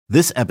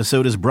This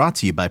episode is brought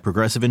to you by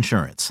Progressive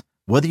Insurance.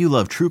 Whether you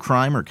love true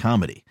crime or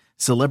comedy,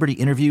 celebrity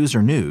interviews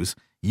or news,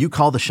 you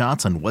call the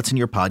shots on what's in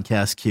your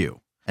podcast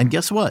queue. And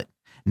guess what?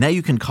 Now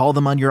you can call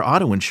them on your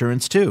auto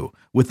insurance too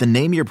with the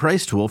Name Your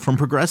Price tool from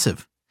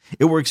Progressive.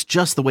 It works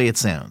just the way it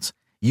sounds.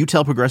 You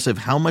tell Progressive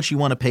how much you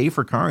want to pay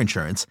for car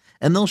insurance,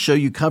 and they'll show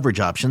you coverage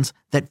options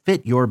that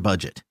fit your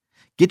budget.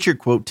 Get your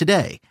quote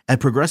today at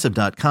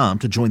Progressive.com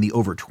to join the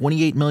over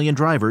 28 million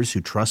drivers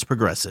who trust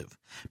Progressive.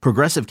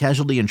 Progressive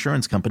Casualty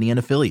Insurance Company and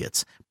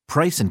Affiliates.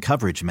 Price and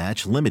coverage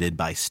match limited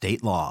by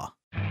state law.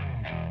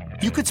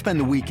 You could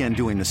spend the weekend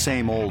doing the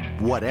same old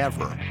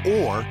whatever,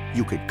 or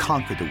you could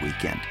conquer the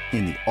weekend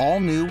in the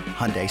all-new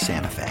Hyundai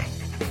Santa Fe.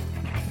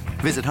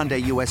 Visit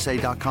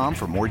HyundaiUSA.com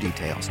for more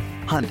details.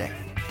 Hyundai,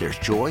 there's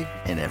joy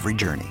in every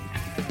journey.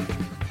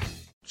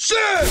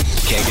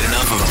 Can't get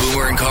enough of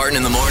Boomer and Carton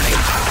in the morning.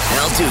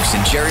 Al Dukes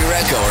and Jerry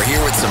Recco are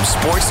here with some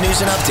sports news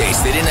and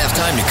updates they didn't have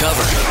time to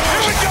cover.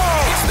 Here we go!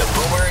 It's the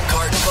Boomer and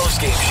Carton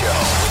postgame show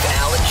with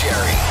Al and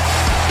Jerry.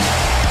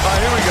 All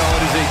right, here we go.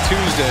 It is a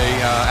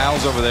Tuesday.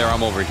 Al's over there.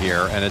 I'm over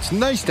here. And it's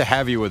nice to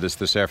have you with us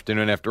this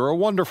afternoon after a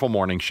wonderful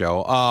morning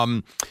show.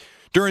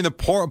 During the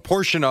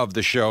portion of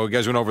the show, you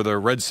guys went over the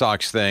Red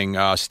Sox thing.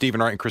 Stephen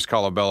Wright and Chris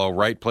Colabello.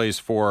 Wright plays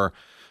for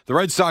the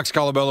Red Sox.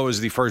 Colabello is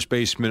the first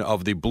baseman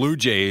of the Blue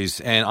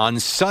Jays. And on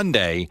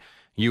Sunday,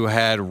 you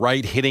had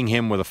Wright hitting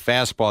him with a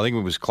fastball. I think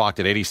it was clocked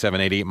at 87,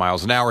 88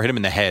 miles an hour. Hit him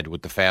in the head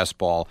with the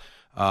fastball.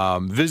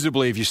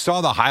 Visibly, if you saw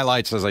the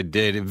highlights as I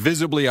did,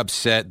 visibly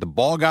upset. The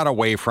ball got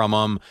away from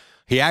him.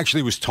 He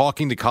actually was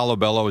talking to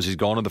Colabello as he's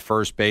going to the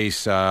first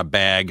base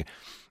bag.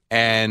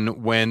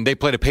 And when they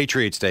played a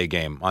Patriots Day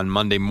game on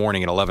Monday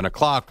morning at 11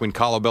 o'clock, when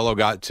Colabello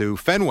got to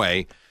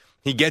Fenway,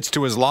 he gets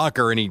to his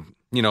locker and he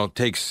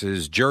takes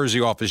his jersey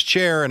off his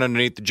chair, and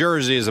underneath the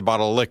jersey is a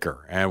bottle of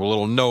liquor and a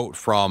little note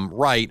from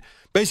Wright,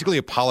 basically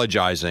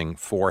apologizing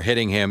for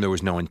hitting him. There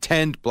was no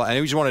intent, and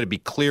he just wanted to be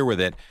clear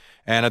with it.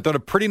 And I thought a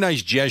pretty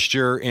nice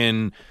gesture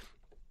in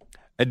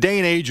a day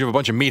and age of a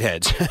bunch of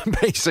meatheads,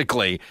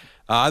 basically.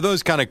 I thought it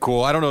was kind of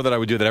cool. I don't know that I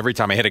would do that every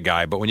time I hit a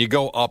guy, but when you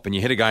go up and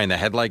you hit a guy in the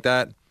head like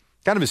that,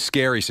 kind of a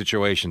scary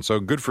situation. So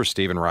good for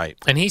Stephen Wright.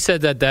 And he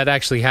said that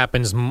actually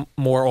happens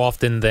more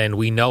often than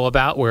we know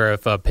about, where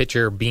if a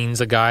pitcher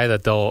beans a guy,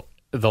 that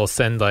they'll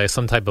send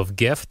some type of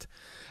gift.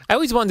 I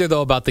always wonder,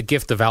 though, about the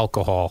gift of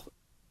alcohol.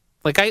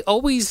 Like, I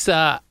always,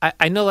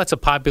 I know that's a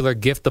popular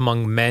gift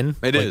among men.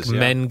 It is, yeah.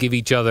 Men give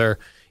each other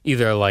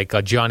either like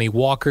a Johnny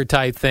Walker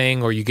type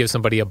thing, or you give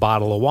somebody a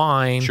bottle of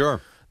wine. Sure.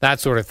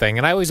 That sort of thing.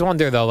 And I always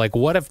wonder, though, like,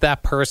 what if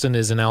that person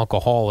is an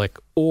alcoholic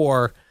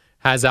or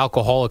has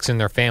alcoholics in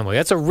their family?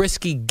 That's a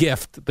risky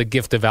gift, the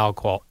gift of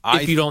alcohol,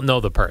 if you don't know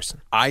the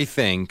person. I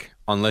think,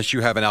 unless you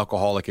have an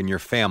alcoholic in your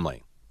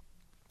family,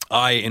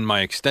 I, in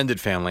my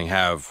extended family,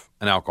 have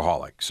an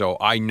alcoholic. So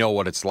I know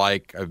what it's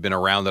like. I've been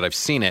around it. I've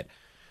seen it.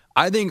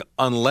 I think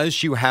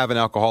unless you have an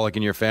alcoholic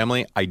in your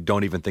family, I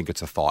don't even think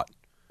it's a thought.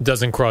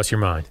 Doesn't cross your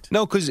mind.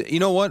 No, because you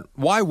know what?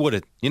 Why would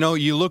it?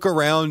 You look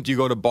around, you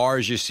go to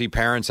bars, you see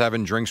parents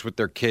having drinks with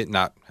their kid,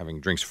 not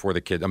having drinks for the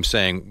kid. I'm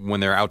saying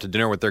when they're out to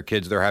dinner with their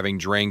kids, they're having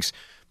drinks,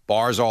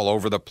 bars all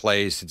over the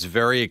place. It's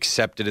very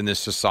accepted in this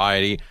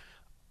society.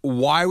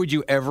 Why would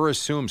you ever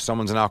assume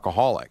someone's an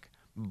alcoholic?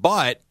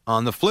 But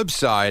on the flip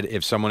side,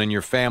 if someone in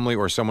your family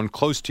or someone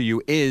close to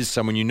you is,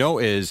 someone you know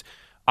is,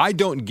 I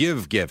don't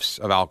give gifts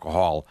of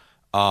alcohol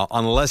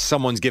unless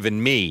someone's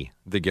given me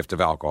the gift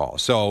of alcohol.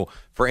 So,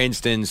 for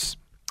instance,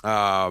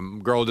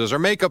 girl does her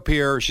makeup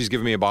here. She's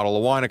given me a bottle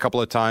of wine a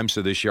couple of times.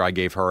 So this year I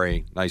gave her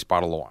a nice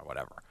bottle of wine,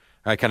 whatever.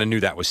 I kind of knew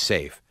that was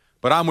safe.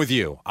 But I'm with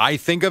you. I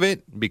think of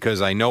it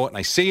because I know it and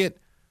I see it.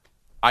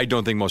 I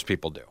don't think most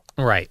people do.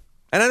 Right.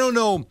 And I don't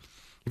know,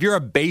 if you're a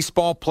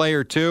baseball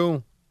player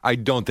too, I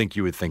don't think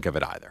you would think of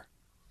it either.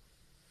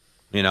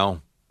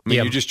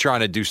 You're just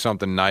trying to do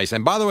something nice.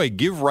 And by the way,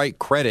 give Wright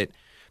credit,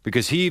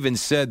 because he even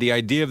said the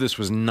idea of this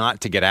was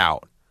not to get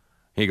out.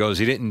 He goes,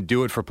 he didn't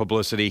do it for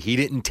publicity. He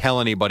didn't tell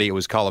anybody. It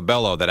was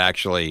Colabello that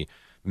actually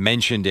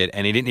mentioned it,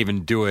 and he didn't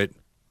even do it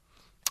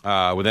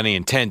with any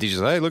intent. He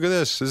just, hey, look at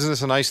this. Isn't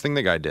this a nice thing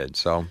the guy did?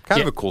 So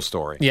kind of a cool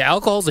story. Yeah,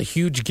 alcohol's a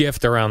huge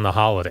gift around the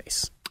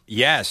holidays.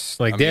 Yes.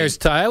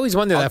 I always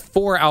wonder that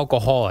for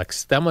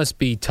alcoholics, that must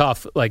be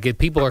tough. Like, if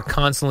people are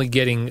constantly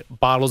getting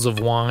bottles of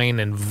wine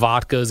and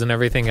vodkas and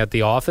everything at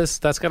the office,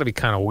 that's got to be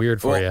kind of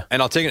weird for you. And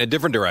I'll take it in a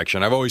different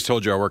direction. I've always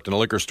told you I worked in a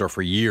liquor store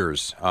for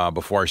years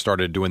before I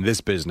started doing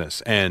this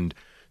business. And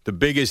the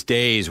biggest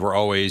days were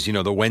always,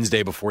 the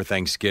Wednesday before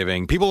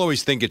Thanksgiving. People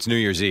always think it's New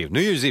Year's Eve.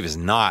 New Year's Eve is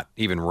not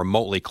even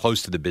remotely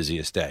close to the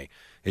busiest day.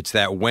 It's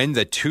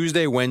that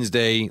Tuesday,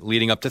 Wednesday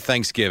leading up to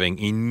Thanksgiving,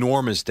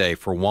 enormous day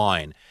for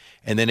wine.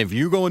 And then if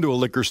you go into a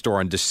liquor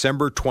store on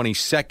December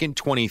 22nd,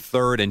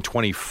 23rd, and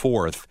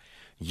 24th,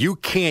 you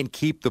can't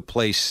keep the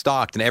place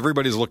stocked. And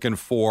everybody's looking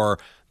for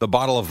the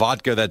bottle of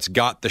vodka that's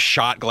got the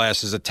shot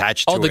glasses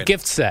attached to it. Oh, the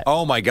gift set.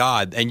 Oh, my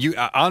God. And you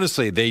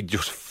honestly, they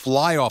just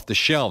fly off the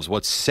shelves.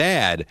 What's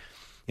sad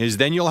is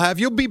then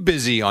you'll be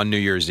busy on New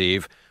Year's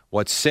Eve.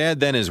 What's sad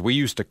then is we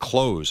used to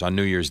close on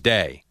New Year's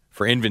Day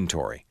for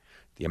inventory.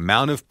 the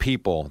amount of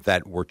people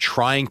that were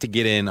trying to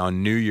get in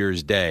on New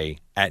Year's Day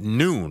at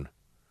noon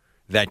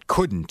that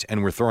couldn't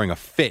and were throwing a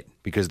fit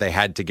because they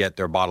had to get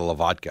their bottle of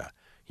vodka.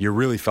 You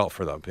really felt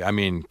for them. I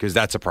mean, because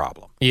that's a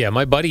problem. Yeah,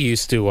 my buddy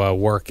used to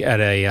work at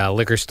a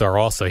liquor store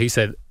also. He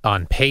said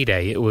on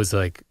payday, it was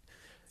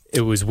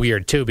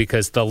weird, too,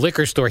 because the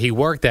liquor store he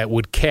worked at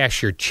would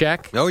cash your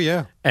check. Oh,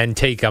 yeah. And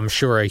take, I'm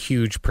sure, a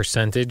huge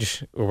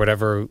percentage or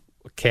whatever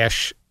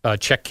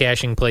check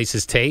cashing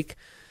places take.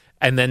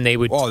 And then they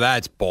would... Oh,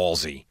 that's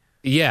ballsy.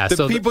 Yeah.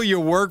 The people you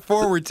work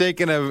for were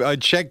taking a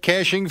check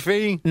cashing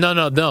fee?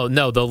 No.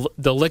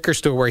 The liquor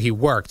store where he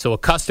worked. So a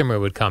customer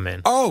would come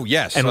in. Oh,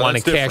 yes. And want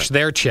to cash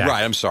their check.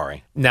 Right, I'm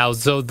sorry. Now,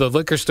 so the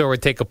liquor store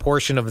would take a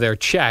portion of their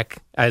check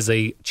as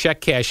a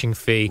check cashing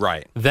fee.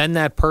 Right. Then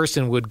that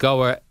person would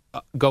go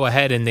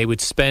ahead and they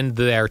would spend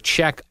their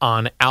check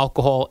on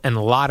alcohol and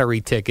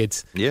lottery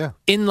tickets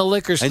in the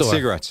liquor store.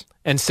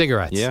 And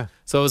cigarettes. Yeah.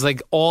 So it was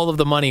like all of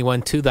the money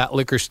went to that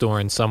liquor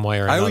store in some way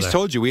or another. I always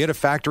told you, we had a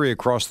factory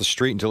across the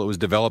street until it was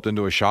developed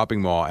into a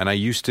shopping mall, and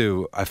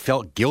I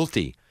felt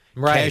guilty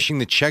cashing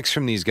the checks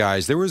from these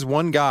guys. There was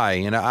one guy,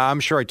 and I'm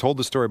sure I told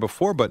the story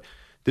before, but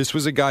this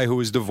was a guy who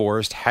was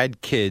divorced, had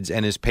kids,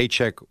 and his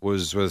paycheck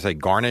was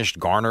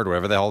garnered,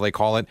 whatever the hell they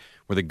call it,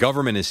 where the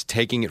government is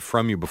taking it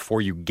from you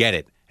before you get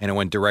it, and it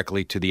went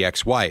directly to the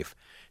ex-wife.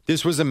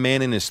 This was a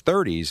man in his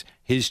 30s.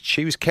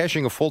 He was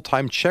cashing a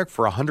full-time check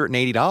for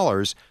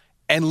 $180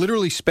 and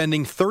literally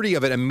spending 30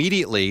 of it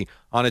immediately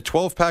on a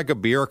 12-pack of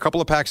beer, a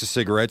couple of packs of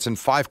cigarettes, and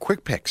 5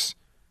 Quick Picks.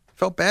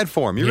 Felt bad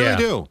for him. You really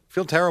do.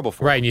 Feel terrible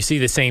for him. Right, and you see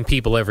the same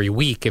people every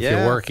week if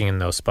you're working in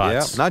those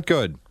spots. Yeah, not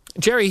good.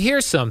 Jerry,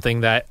 here's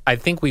something that I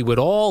think we would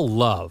all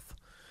love.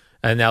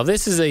 And now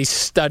this is a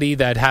study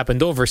that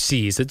happened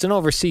overseas. It's an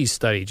overseas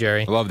study,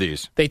 Jerry. I love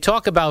these. They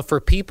talk about for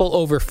people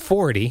over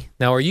 40.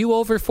 Now, are you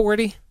over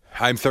 40?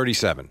 I'm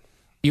 37.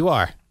 You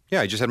are?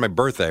 Yeah, I just had my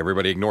birthday.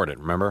 Everybody ignored it,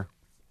 remember?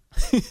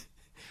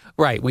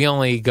 Right. We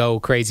only go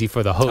crazy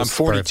for the host's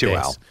I'm 42,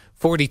 birthdays. Al.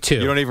 42.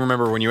 You don't even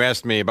remember when you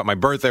asked me about my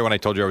birthday when I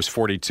told you I was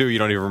 42. You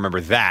don't even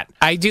remember that.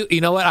 I do.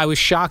 You know what? I was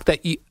shocked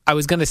that I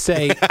was going to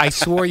say, I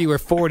swore you were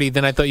 40.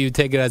 Then I thought you'd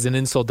take it as an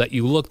insult that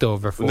you looked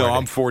over 40. No,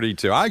 I'm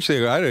 42. I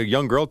had a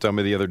young girl tell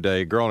me the other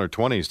day, a girl in her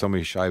 20s, told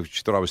me she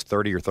thought I was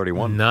 30 or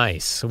 31.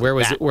 Nice.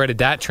 Where did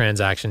that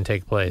transaction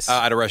take place?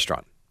 At a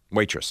restaurant.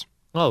 Waitress.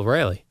 Oh,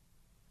 really?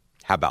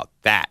 How about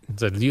that?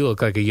 So you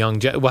look like a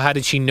young... Well, how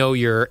did she know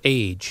your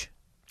age?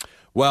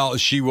 Well,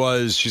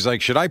 she's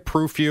like, should I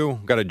proof you?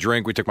 Got a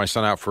drink. We took my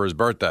son out for his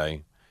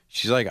birthday.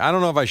 She's like, I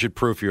don't know if I should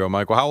proof you. I'm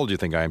like, well, how old do you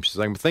think I am? She's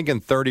like, I'm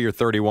thinking 30 or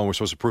 31. We're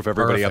supposed to proof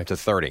everybody up to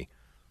 30.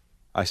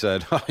 I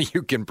said,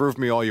 you can proof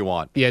me all you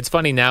want. Yeah, it's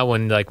funny now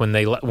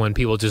when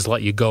people just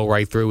let you go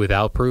right through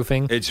without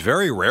proofing. It's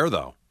very rare,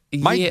 though.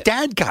 My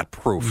dad got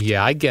proofed.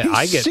 Yeah, I get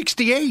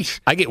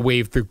 68. I get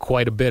waved through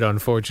quite a bit,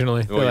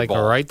 unfortunately. They're like,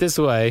 bald. right this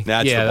way.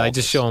 I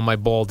just show them my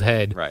bald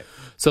head. Right.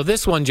 So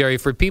this one, Jerry,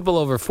 for people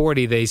over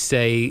 40, they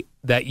say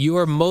that you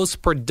are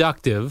most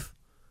productive,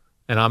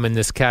 and I'm in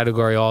this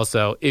category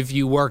also, if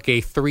you work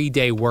a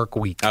 3-day work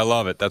week. I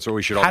love it. That's what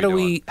we should all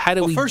be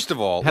doing. First of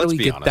all, how do we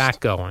be get honest.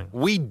 that going?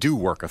 We do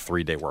work a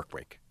 3-day work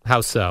week.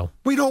 How so?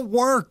 We don't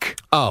work.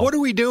 Oh. What are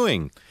we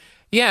doing?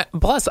 Yeah,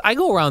 plus I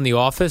go around the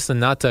office, and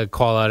not to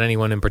call out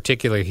anyone in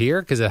particular here,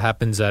 because it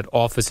happens at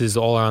offices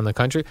all around the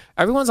country.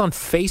 Everyone's on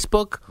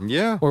Facebook.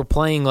 Yeah. Or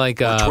playing like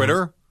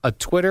Twitter. A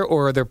Twitter,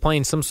 or they're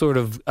playing some sort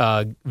of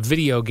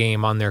video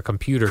game on their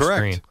computer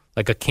screen,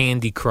 like a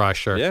Candy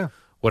Crush or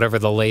whatever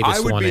the latest one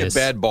is. I would be a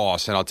bad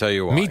boss, and I'll tell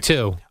you why. Me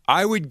too.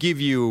 I would give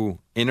you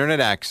internet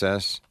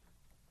access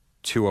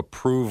to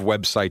approve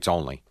websites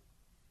only.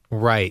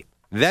 Right.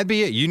 That'd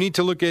be it. You need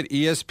to look at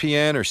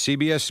ESPN or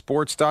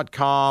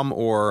CBSSports.com,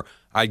 or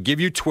I'd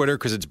give you Twitter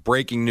because it's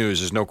breaking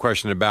news. There's no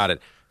question about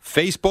it.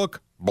 Facebook,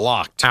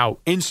 blocked.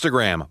 Out.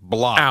 Instagram,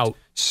 blocked. Out.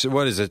 So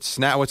what is it?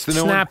 What's the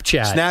new one?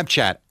 Snapchat.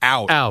 Snapchat,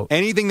 out. Out.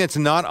 Anything that's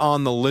not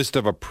on the list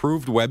of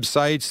approved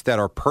websites that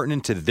are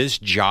pertinent to this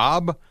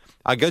job,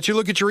 I'll get you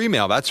look at your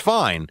email. That's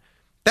fine.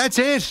 That's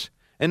it.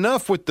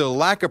 Enough with the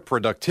lack of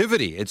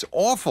productivity. It's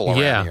awful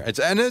around here. It's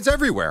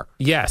everywhere.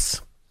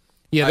 Yes.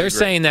 Yeah, they're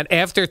saying that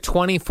after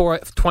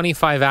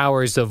 25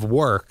 hours of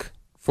work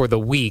for the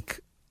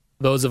week,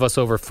 those of us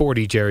over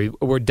 40, Jerry,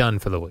 we're done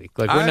for the week.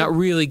 Like, we're not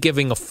really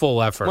giving a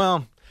full effort.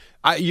 Well,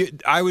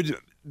 I would...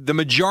 The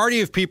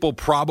majority of people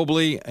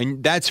probably,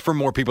 and that's for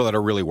more people that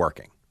are really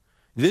working.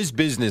 This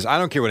business, I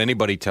don't care what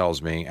anybody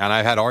tells me, and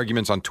I've had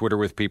arguments on Twitter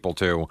with people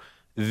too,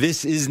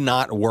 this is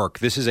not work.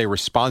 This is a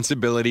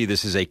responsibility.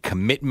 This is a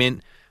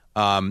commitment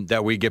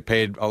that we get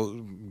paid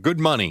good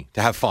money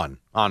to have fun,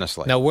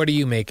 honestly. Now, what are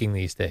you making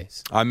these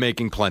days? I'm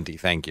making plenty,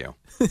 thank you.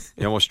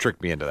 You almost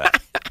tricked me into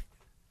that.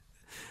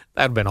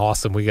 That'd have been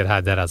awesome. We could have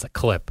had that as a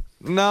clip.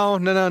 No.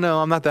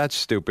 I'm not that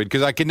stupid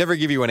because I could never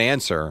give you an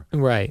answer.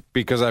 Right.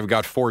 Because I've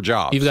got 4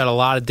 jobs. You've got a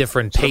lot of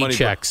different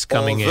paychecks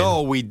coming in.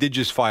 Although we did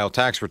just file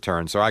tax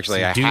returns, so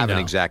actually I have an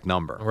exact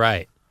number.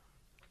 Right.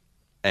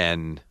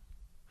 And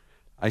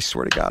I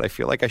swear to God, I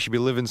feel like I should be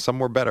living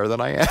somewhere better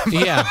than I am.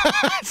 Yeah.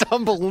 It's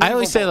unbelievable. I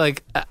always say,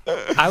 like,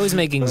 I was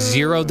making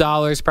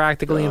 $0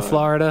 practically in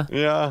Florida.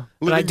 Yeah.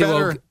 And I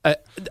do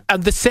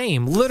the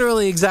same,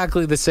 literally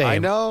exactly the same. I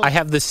know. I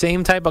have the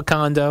same type of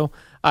condo.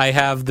 I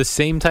have the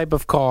same type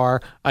of car.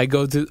 I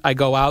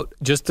go out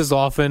just as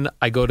often.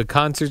 I go to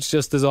concerts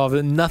just as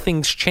often.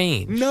 Nothing's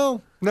changed.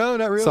 No,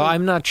 not really. So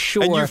I'm not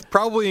sure. And you've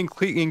probably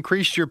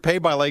increased your pay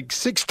by like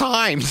 6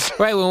 times.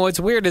 Right. Well, what's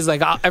weird is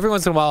like every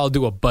once in a while I'll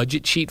do a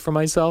budget sheet for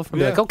myself. I'll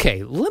be like,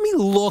 okay, let me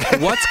look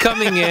what's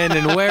coming in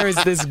and where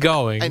is this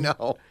going. I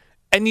know.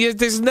 And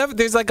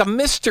there's like a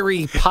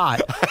mystery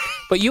pot.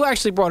 But you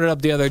actually brought it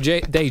up the other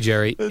day,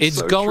 Jerry. It's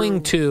so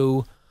going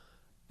true.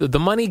 to. The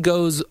money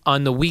goes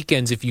on the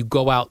weekends if you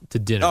go out to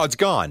dinner. Oh, it's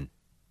gone.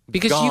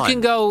 Because you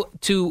can go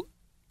to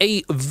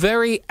a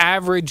very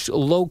average,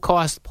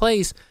 low-cost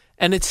place,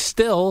 and it's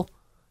still,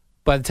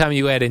 by the time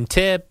you add in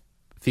tip,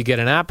 if you get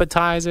an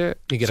appetizer,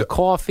 you get a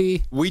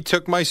coffee. We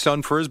took my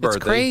son for his birthday.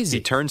 It's crazy.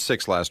 He turned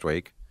 6 last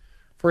week.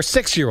 For a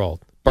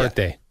 6-year-old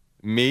birthday.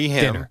 Me,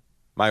 him, Dinner.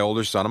 my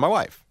older son, and my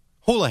wife.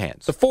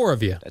 Houlihan's. The 4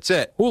 of you. That's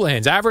it.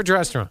 Houlihan's, average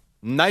restaurant.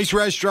 Nice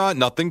restaurant,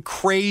 nothing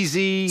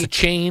crazy. It's a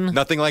chain.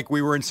 Nothing like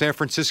we were in San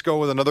Francisco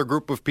with another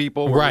group of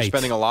people where we're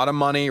spending a lot of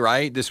money,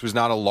 right? This was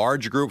not a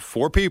large group,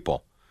 4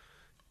 people.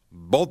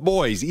 Both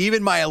boys,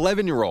 even my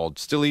 11-year-old,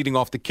 still eating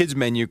off the kids'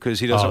 menu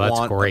because he doesn't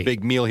want a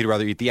big meal. He'd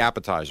rather eat the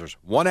appetizers.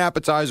 1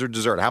 appetizer,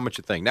 dessert. How much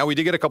you think? Now, we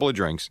did get a couple of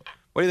drinks.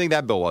 What do you think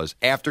that bill was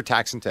after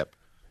tax and tip?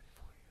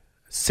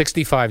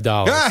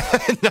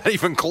 $65. Not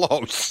even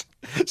close.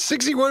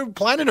 60. What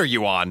planet are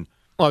you on?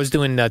 Well, I was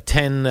doing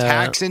 10.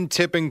 Tax and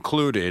tip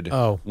included.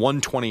 Oh.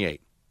 $128.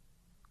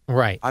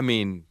 Right. I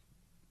mean,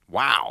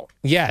 wow.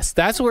 Yes,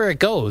 that's where it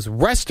goes.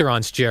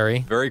 Restaurants,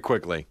 Jerry. Very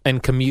quickly.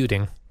 And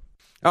commuting.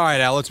 All right,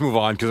 Al, let's move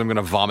on because I'm going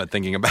to vomit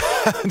thinking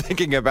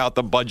about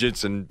the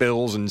budgets and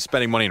bills and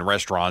spending money in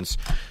restaurants.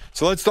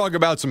 So let's talk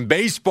about some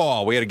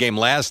baseball. We had a game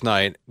last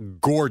night.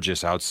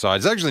 Gorgeous outside.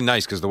 It's actually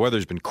nice because the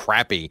weather's been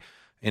crappy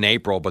in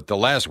April, but the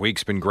last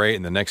week's been great,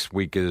 and the next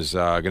week is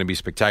going to be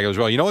spectacular as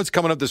well. You know what's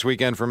coming up this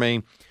weekend for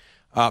me?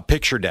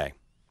 Picture Day.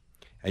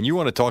 And you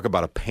want to talk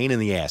about a pain in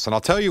the ass. And I'll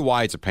tell you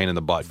why it's a pain in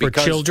the butt. For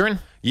children?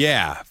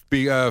 Yeah.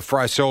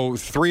 So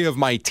 3 of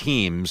my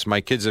teams, my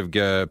kids have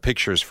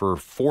pictures for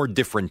 4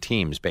 different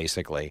teams,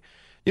 basically.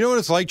 You know what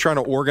it's like trying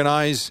to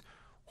organize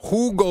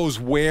who goes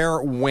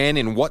where, when,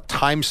 in what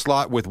time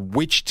slot with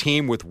which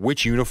team, with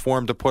which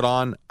uniform to put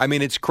on? I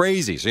mean, it's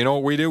crazy. So you know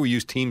what we do? We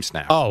use Team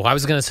Snap. Oh, I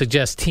was going to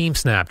suggest Team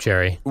Snap,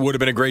 Jerry. Would have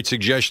been a great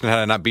suggestion had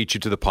I not beat you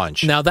to the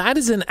punch. Now, that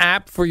is an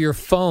app for your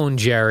phone,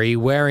 Jerry,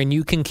 wherein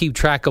you can keep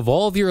track of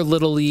all of your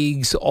little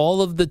leagues,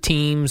 all of the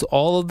teams,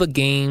 all of the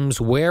games,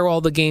 where all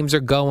the games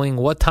are going,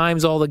 what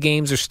times all the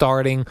games are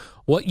starting,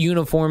 what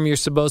uniform you're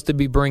supposed to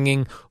be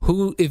bringing,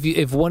 who,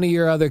 if one of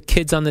your other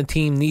kids on the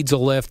team needs a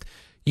lift.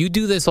 You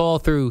do this all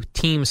through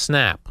Team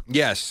Snap.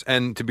 Yes,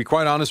 and to be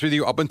quite honest with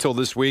you, up until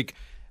this week,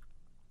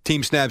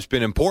 Team Snap's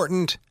been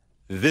important.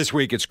 This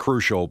week it's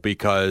crucial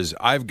because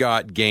I've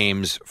got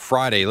games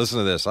Friday. Listen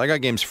to this. I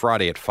got games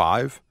Friday at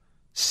 5,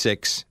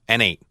 6,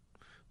 and 8.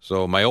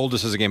 So my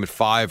oldest has a game at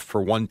 5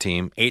 for one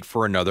team, 8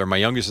 for another. My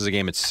youngest has a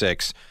game at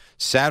 6.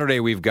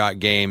 Saturday we've got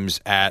games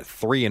at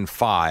 3 and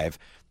 5.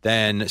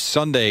 Then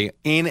Sunday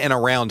in and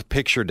around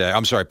Picture Day.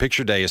 I'm sorry,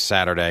 Picture Day is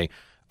Saturday.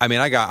 I mean,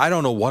 I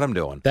don't know what I'm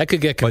doing. That could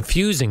get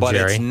confusing, but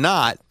Jerry. It's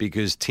not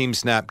because Team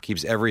Snap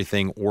keeps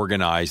everything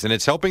organized. And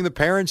it's helping the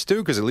parents, too,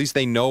 because at least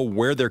they know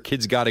where their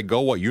kids got to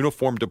go, what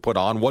uniform to put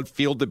on, what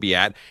field to be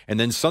at. And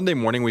then Sunday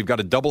morning, we've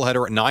got a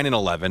doubleheader at 9 and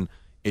 11.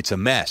 It's a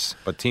mess,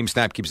 but Team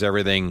Snap keeps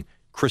everything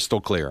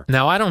crystal clear.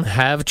 Now, I don't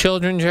have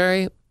children,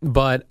 Jerry,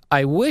 but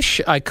I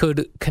wish I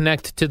could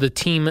connect to the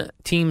Team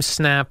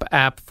Snap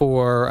app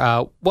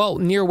for,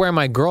 near where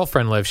my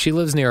girlfriend lives. She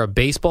lives near a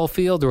baseball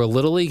field where a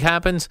Little League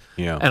happens,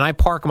 yeah. And I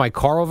park my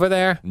car over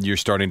there. You're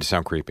starting to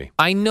sound creepy.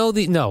 I know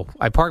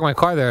I park my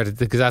car there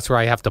because that's where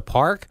I have to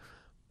park.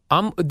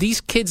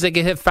 These kids, they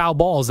get hit foul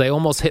balls. They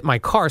almost hit my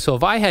car. So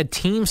if I had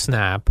Team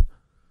Snap,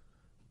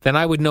 then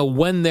I would know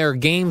when their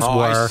games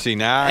were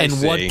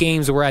what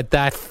games were at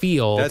that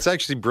field. That's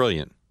actually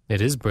brilliant. It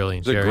is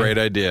brilliant, It's Jerry. a great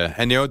idea.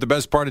 And you know what the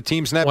best part of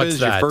Team Snap is?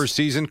 That? Your first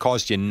season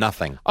costs you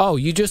nothing. Oh,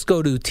 you just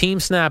go to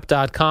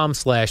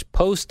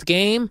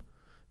teamsnap.com/postgame.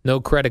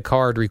 No credit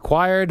card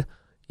required.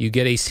 You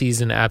get a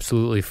season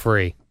absolutely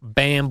free.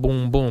 Bam,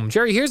 boom, boom.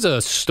 Jerry, here's a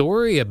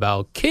story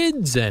about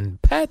kids and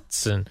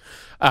pets. And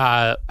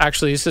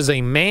actually, this is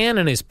a man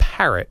and his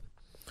parrot.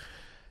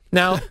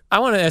 Now, I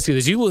want to ask you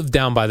this. You live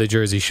down by the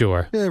Jersey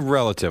Shore. Yeah,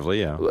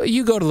 relatively, yeah.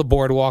 You go to the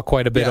boardwalk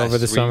quite a bit over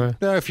the summer.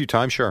 Yeah, a few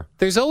times, sure.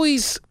 There's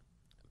always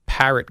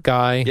parrot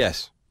guy.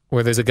 Yes.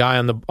 Where there's a guy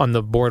on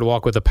the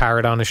boardwalk with a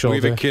parrot on his shoulder.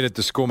 We have a kid at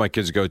the school my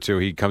kids go to.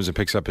 He comes and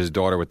picks up his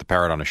daughter with the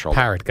parrot on his shoulder.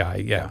 Parrot guy,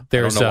 yeah. I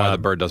don't know why the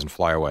bird doesn't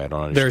fly away. I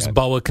don't understand. There's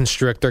boa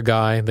constrictor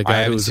guy. The guy I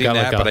haven't who's seen got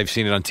that, like but I've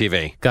seen it on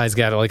TV. Guy's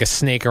got like a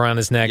snake around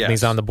his neck, and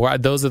he's on the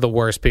board. Those are the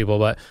worst people.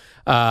 But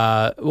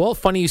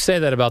funny you say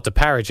that about the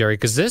parrot, Jerry,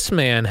 because this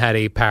man had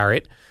a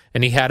parrot,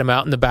 and he had him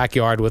out in the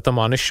backyard with him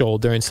on his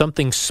shoulder, and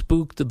something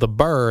spooked the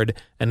bird,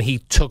 and he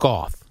took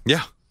off.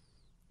 Yeah.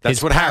 That's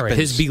His what parrot,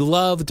 happens. his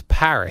beloved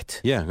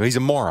parrot. Yeah, he's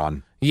a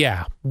moron.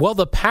 Yeah. Well,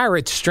 the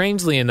parrot,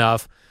 strangely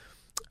enough,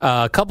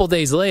 a couple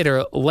days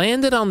later,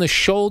 landed on the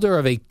shoulder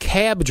of a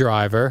cab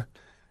driver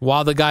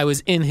while the guy was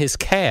in his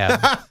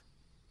cab.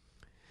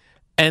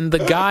 And the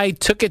guy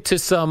took it to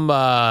some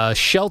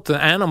shelter,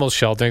 animal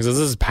shelter. He says,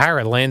 "This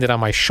parrot landed on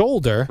my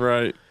shoulder."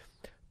 Right.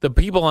 The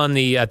people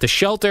at the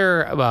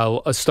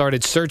shelter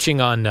started searching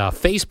on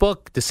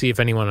Facebook to see if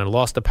anyone had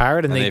lost a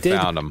parrot, and they did.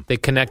 Found him. They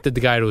connected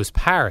the guy to his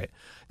parrot.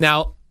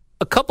 Now,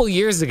 a couple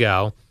years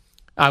ago,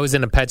 I was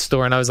in a pet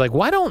store, and I was like,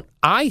 "Why don't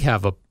I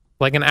have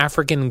an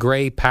African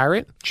gray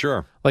parrot?"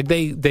 Sure. Like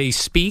they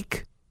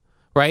speak,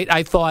 right?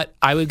 I thought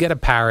I would get a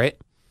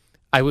parrot.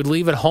 I would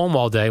leave it home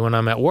all day when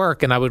I'm at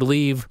work, and I would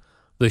leave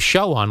the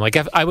show on. Like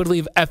I would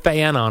leave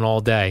FAN on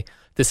all day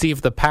to see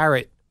if the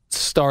parrot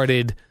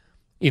started,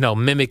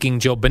 mimicking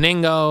Joe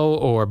Beningo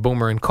or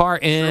Boomer and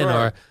Carton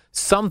or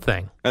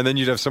something. And then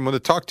you'd have someone to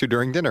talk to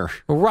during dinner.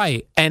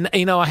 Right. And,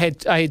 I had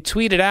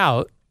tweeted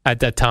out at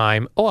that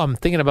time, I'm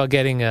thinking about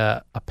getting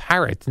a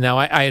parrot. Now,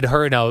 I had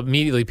heard,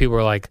 immediately people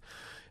were like,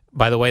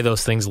 by the way,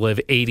 those things live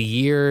 80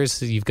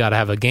 years. You've got to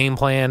have a game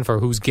plan for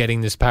who's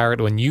getting this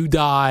parrot when you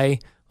die.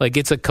 Like,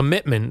 it's a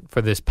commitment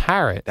for this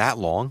parrot. That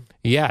long?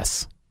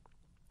 Yes.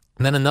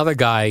 And then another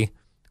guy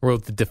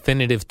wrote the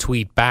definitive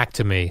tweet back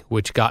to me,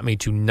 which got me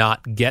to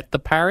not get the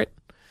parrot.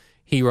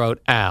 He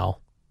wrote,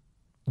 "Al,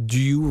 do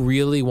you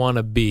really want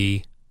to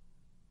be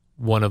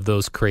one of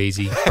those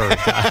crazy bird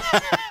guys?"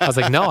 I was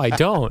like, "No, I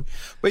don't."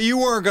 But you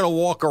weren't going to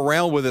walk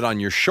around with it on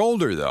your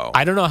shoulder, though.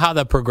 I don't know how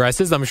that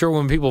progresses. I'm sure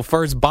when people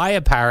first buy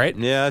a parrot,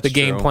 Yeah, the that's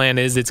game true. plan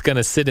is it's going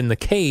to sit in the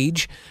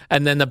cage,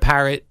 and then the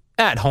parrot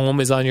at home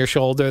is on your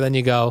shoulder. Then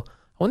you go, "I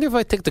wonder if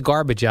I take the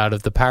garbage out,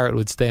 if the parrot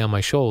would stay on my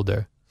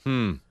shoulder."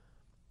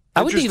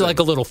 I would need Interesting. like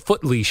a little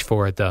foot leash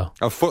for it, though.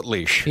 A foot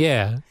leash.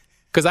 Yeah,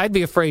 because I'd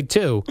be afraid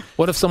too.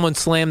 What if someone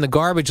slammed the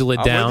garbage lid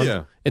I'm down with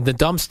you. in the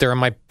dumpster and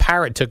my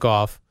parrot took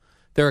off?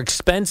 They're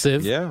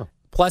expensive. Yeah.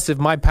 Plus, if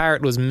my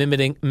parrot was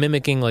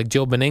mimicking like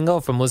Joe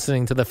Beningo from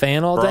listening to the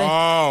fan all day,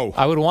 Bro.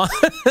 I would want.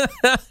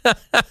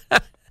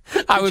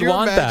 I would Could you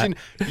want imagine?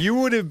 that You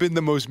would have been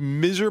the most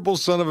miserable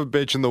son of a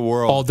bitch in the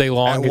world. all day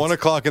long. At It's- 1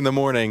 o'clock in the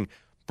morning.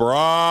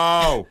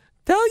 Bro.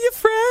 Tell your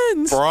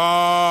friends.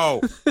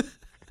 Bro.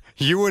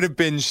 You would have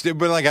been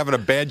like having a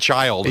bad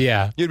child.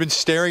 Yeah. You'd been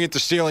staring at the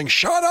ceiling.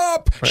 Shut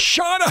up.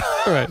 Shut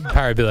up. Right.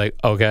 Parrot would be like,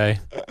 okay.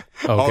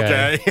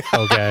 Okay.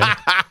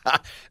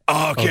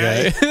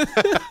 Okay.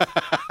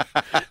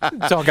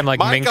 Talking like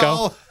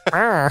Michael.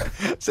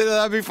 Minko. See,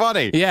 that'd be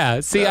funny. Yeah.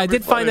 See, That'd I be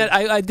did find funny.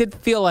 that I did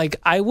feel like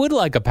I would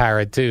like a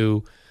parrot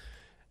too.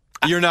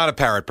 You're not a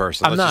parrot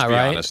person. I'm Let's just not, be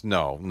right? honest.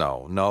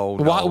 No.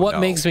 What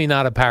makes me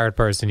not a parrot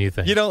person, you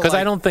think? You don't Because I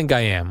like- don't think I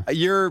am.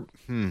 You're.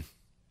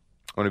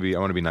 I want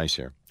to be nice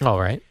here. All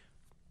right.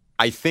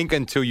 I think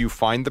until you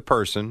find the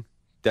person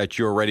that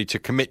you're ready to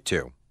commit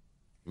to,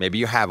 maybe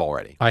you have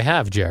already. I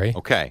have, Jerry.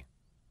 Okay.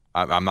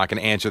 I'm not going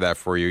to answer that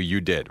for you.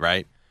 You did,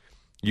 right?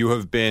 You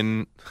have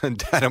been,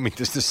 I don't mean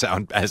this to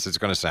sound as it's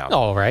going to sound.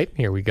 All right.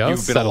 Here we go. You've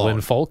been Settle in,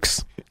 alone.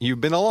 folks. You've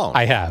been alone.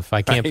 I have.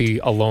 I can't Right? be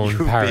a lone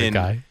You've parrot been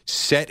guy.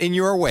 set in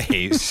your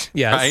ways,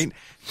 Yes. right?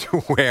 To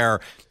where,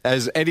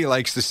 as Eddie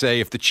likes to say,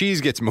 if the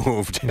cheese gets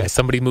moved, Yeah,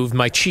 somebody moved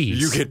my cheese.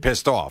 you get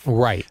pissed off.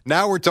 Right.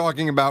 Now we're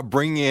talking about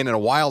bringing in a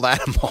wild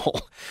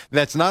animal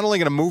that's not only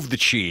going to move the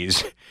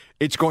cheese,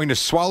 it's going to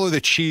swallow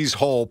the cheese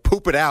whole,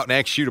 poop it out, and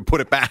ask you to put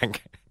it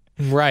back.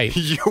 Right.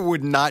 You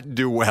would not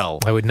do well.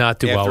 I would not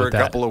do well after with a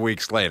that. couple of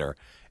weeks later.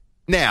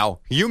 Now,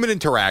 human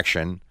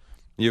interaction.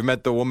 You've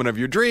met the woman of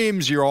your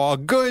dreams. You're all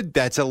good.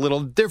 That's a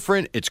little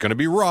different. It's going to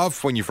be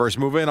rough when you first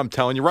move in. I'm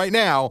telling you right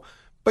now.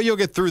 But you'll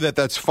get through that.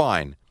 That's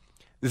fine.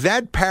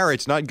 That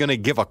parrot's not going to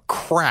give a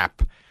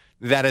crap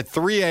that at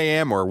 3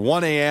 a.m. or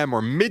 1 a.m.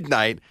 or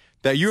midnight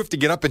that you have to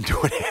get up in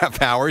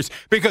 2.5 hours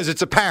because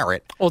it's a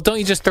parrot. Well, don't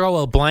you just throw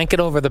a blanket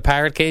over the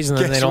parrot cage and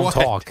then Guess they don't what?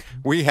 talk?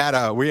 We had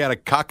a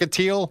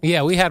cockatiel.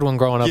 Yeah, we had one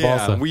growing up Yeah,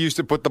 also. we used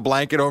to put the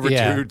blanket over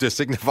Yeah. to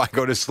signify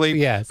go to sleep.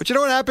 Yes. But you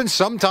know what happens?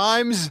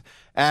 Sometimes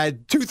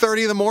at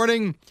 2:30 in the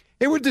morning,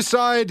 it would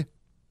decide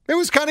it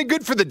was kind of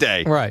good for the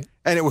day. Right.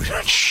 And it would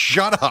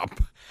shut up.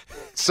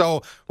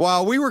 So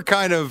while we were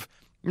kind of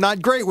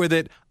not great with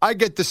it, I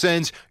get the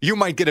sense you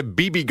might get a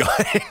BB gun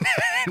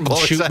and blow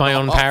Shoot its my head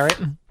own off. parrot.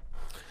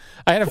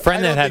 I had a friend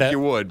I that don't had think a. you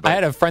would, but- I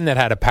had a friend that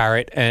had a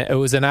parrot, and it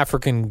was an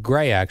African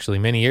gray actually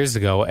many years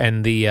ago,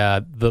 and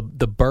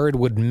the bird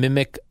would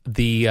mimic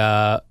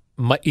the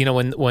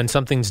when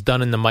something's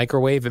done in the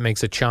microwave, it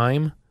makes a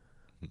chime.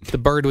 The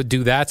bird would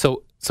do that,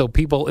 so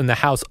people in the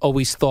house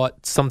always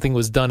thought something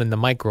was done in the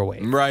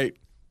microwave. Right.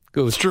 It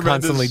was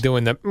tremendous. constantly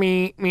doing the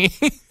me.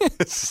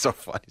 It's so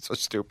funny, so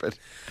stupid.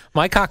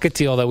 My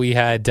cockatiel that we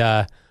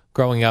had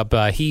growing up,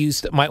 he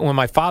used when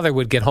my father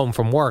would get home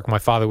from work, my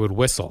father would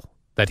whistle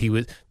that he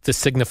would to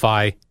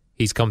signify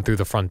he's come through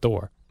the front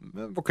door.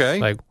 Okay.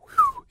 Like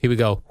he would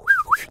go,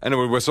 and it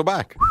would whistle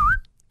back.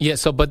 yeah.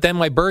 So, but then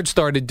my bird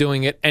started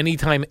doing it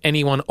anytime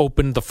anyone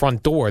opened the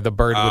front door. The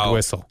bird would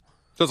whistle.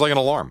 So it's like an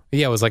alarm.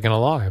 Yeah, it was like an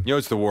alarm. You know,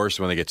 it's the worst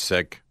when they get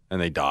sick and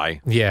they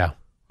die. Yeah.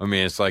 I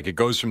mean, it's like it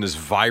goes from this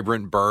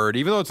vibrant bird,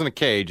 even though it's in a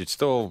cage, it's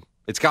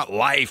got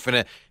life in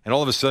it, and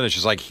all of a sudden it's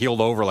just like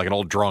healed over like an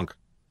old drunk.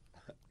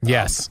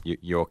 Yes.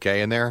 You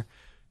okay in there?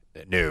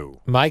 No.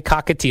 My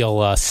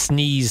cockatiel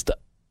sneezed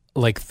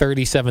like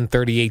 37,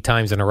 38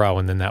 times in a row,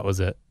 and then that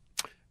was it.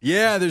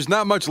 Yeah, there's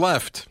not much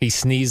left. He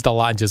sneezed a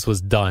lot and just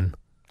was done.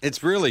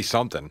 It's really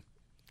something.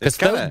 It's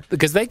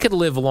Because they could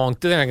live long.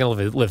 They're not going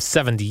to live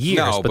 70 years,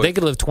 No, but they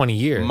could live 20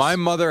 years. My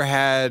mother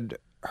had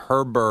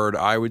her bird,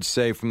 I would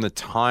say, from the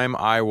time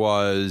I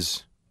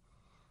was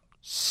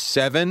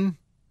 7,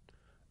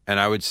 and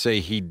I would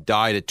say he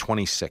died at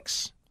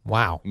 26.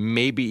 Wow.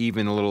 Maybe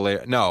even a little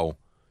later. No,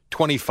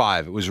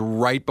 25. It was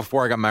right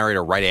before I got married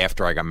or right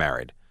after I got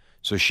married.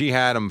 So she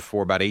had him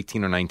for about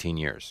 18 or 19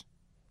 years.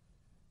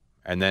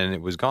 And then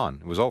it was gone.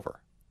 It was over.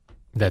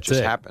 That's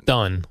just it. happened.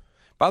 Done.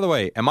 By the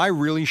way, am I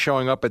really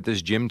showing up at this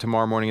gym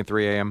tomorrow morning at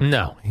 3 a.m.?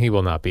 No, he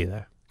will not be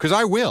there. Because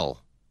I will.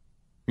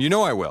 You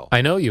know I will.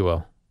 I know you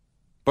will.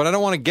 But I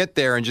don't want to get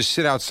there and just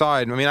sit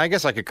outside. I mean, I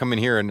guess I could come in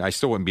here and I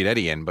still wouldn't beat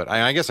Eddie in, but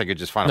I guess I could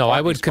just find a No, parking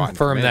I would spot and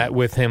confirm come that in.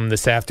 with him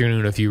this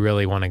afternoon if you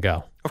really want to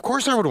go. Of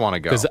course I would want to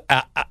go. Because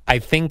I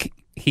think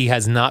he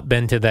has not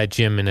been to that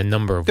gym in a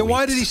number of Then weeks.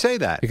 why did he say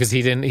that? Because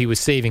he was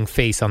saving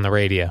face on the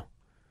radio.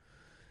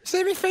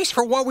 Saving face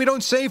for what? We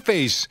don't save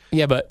face.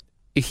 Yeah, but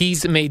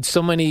he's made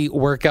so many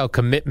workout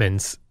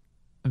commitments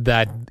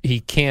that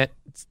he can't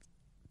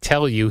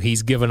tell you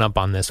he's given up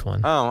on this one.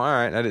 Oh, all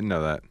right. I didn't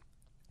know that.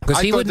 Because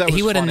I he thought would that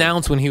was funny.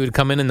 announce when he would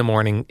come in the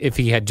morning if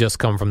he had just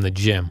come from the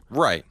gym.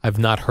 Right. I've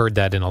not heard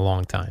that in a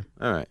long time.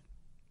 All right.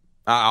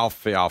 I'll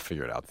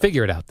figure it out.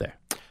 Figure it out there.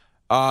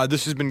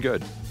 This has been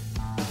good.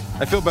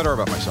 I feel better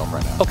about myself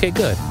right now. Okay,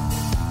 good.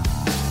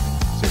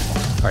 See you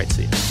tomorrow. All right,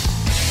 see you.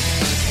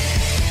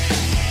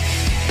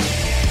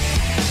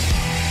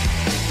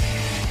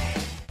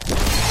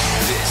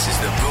 This is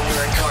the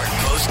Boomer and Carton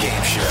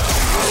postgame show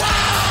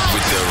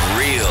with the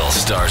real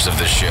stars of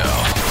the show,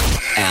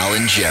 Al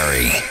and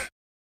Jerry.